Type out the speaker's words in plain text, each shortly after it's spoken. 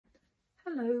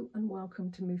Hello and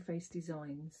welcome to Moveface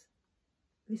Designs.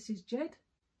 This is Jed,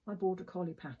 my Border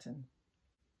Collie pattern.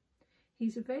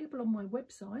 He's available on my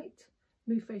website,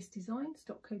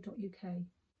 movefacedesigns.co.uk.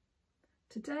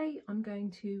 Today I'm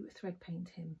going to thread paint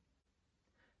him.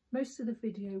 Most of the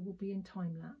video will be in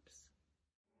time lapse.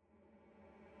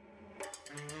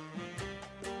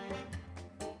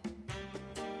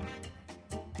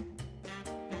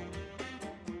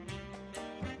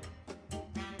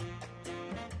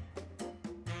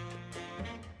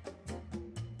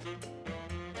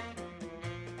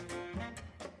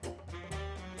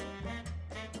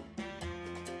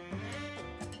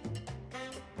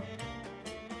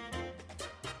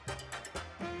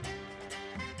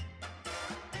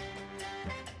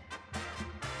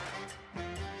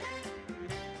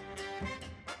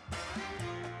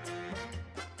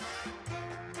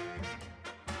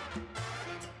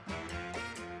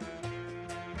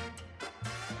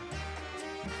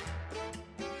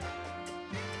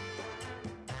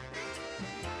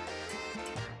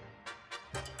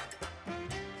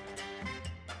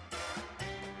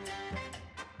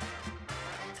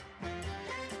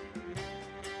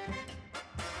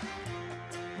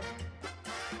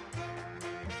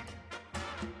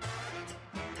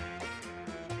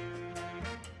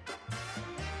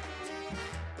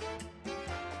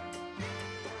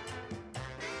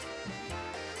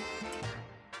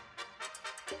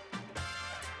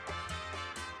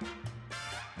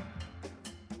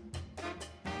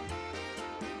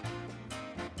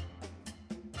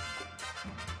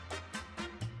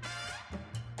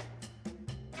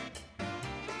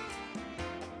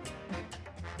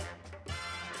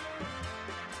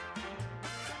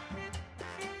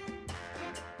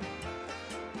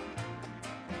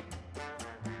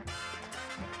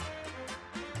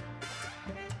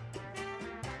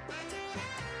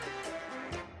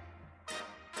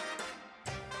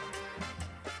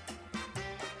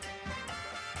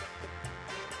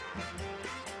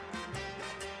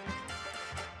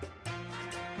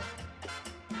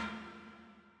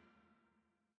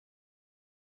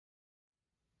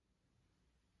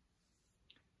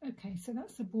 Okay, so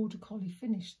that's the Border Collie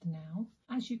finished now.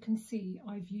 As you can see,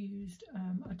 I've used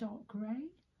a dark grey,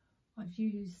 I've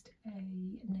used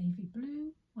a navy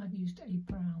blue, I've used a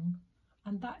brown,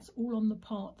 and that's all on the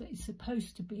part that is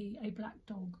supposed to be a black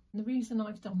dog. And the reason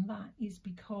I've done that is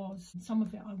because some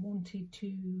of it I wanted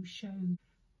to show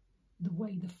the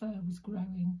way the fur was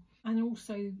growing, and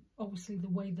also obviously the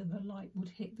way that the light would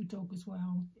hit the dog as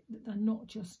well. They're not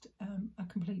just a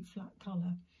complete flat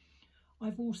colour.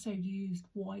 I've also used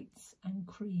whites and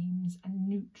creams and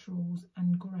neutrals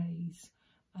and greys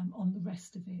on the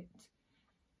rest of it.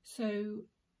 So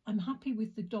I'm happy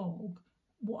with the dog.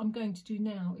 What I'm going to do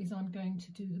now is I'm going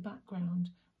to do the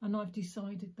background, and I've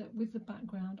decided that with the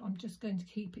background I'm just going to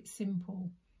keep it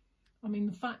simple. I mean,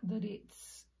 the fact that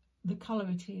it's the colour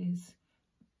it is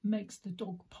makes the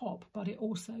dog pop, but it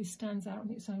also stands out in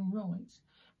its own right,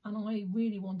 and I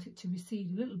really want it to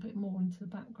recede a little bit more into the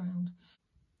background.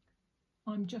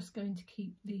 I'm just going to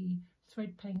keep the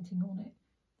thread painting on it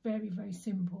very, very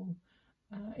simple.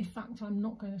 In fact, I'm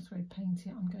not going to thread paint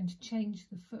it. I'm going to change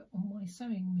the foot on my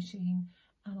sewing machine,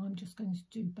 and I'm just going to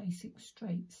do basic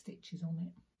straight stitches on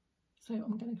it. So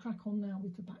I'm going to crack on now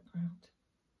with the background.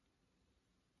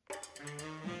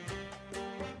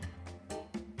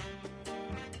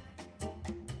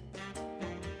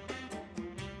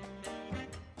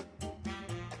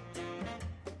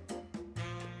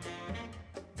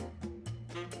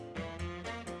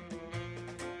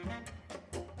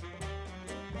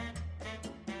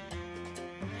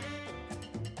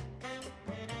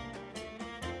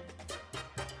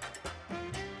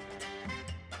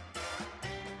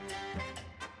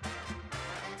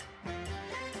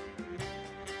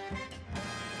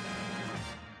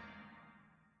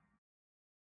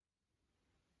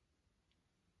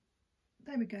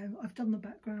 There we go, I've done the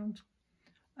background.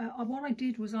 What I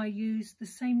did was I used the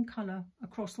same colour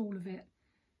across all of it.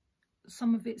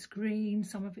 Some of it's green,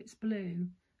 some of it's blue,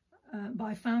 but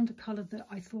I found a colour that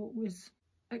I thought was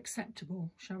acceptable,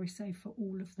 shall we say, for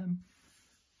all of them.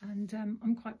 And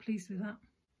I'm quite pleased with that.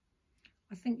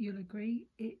 I think you'll agree,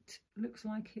 it looks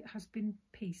like it has been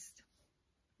pieced,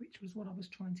 which was what I was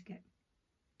trying to get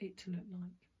it to look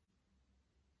like.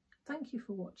 Thank you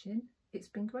for watching. It's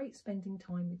been great spending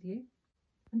time with you.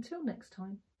 Until next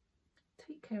time,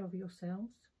 take care of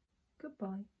yourselves.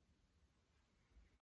 Goodbye.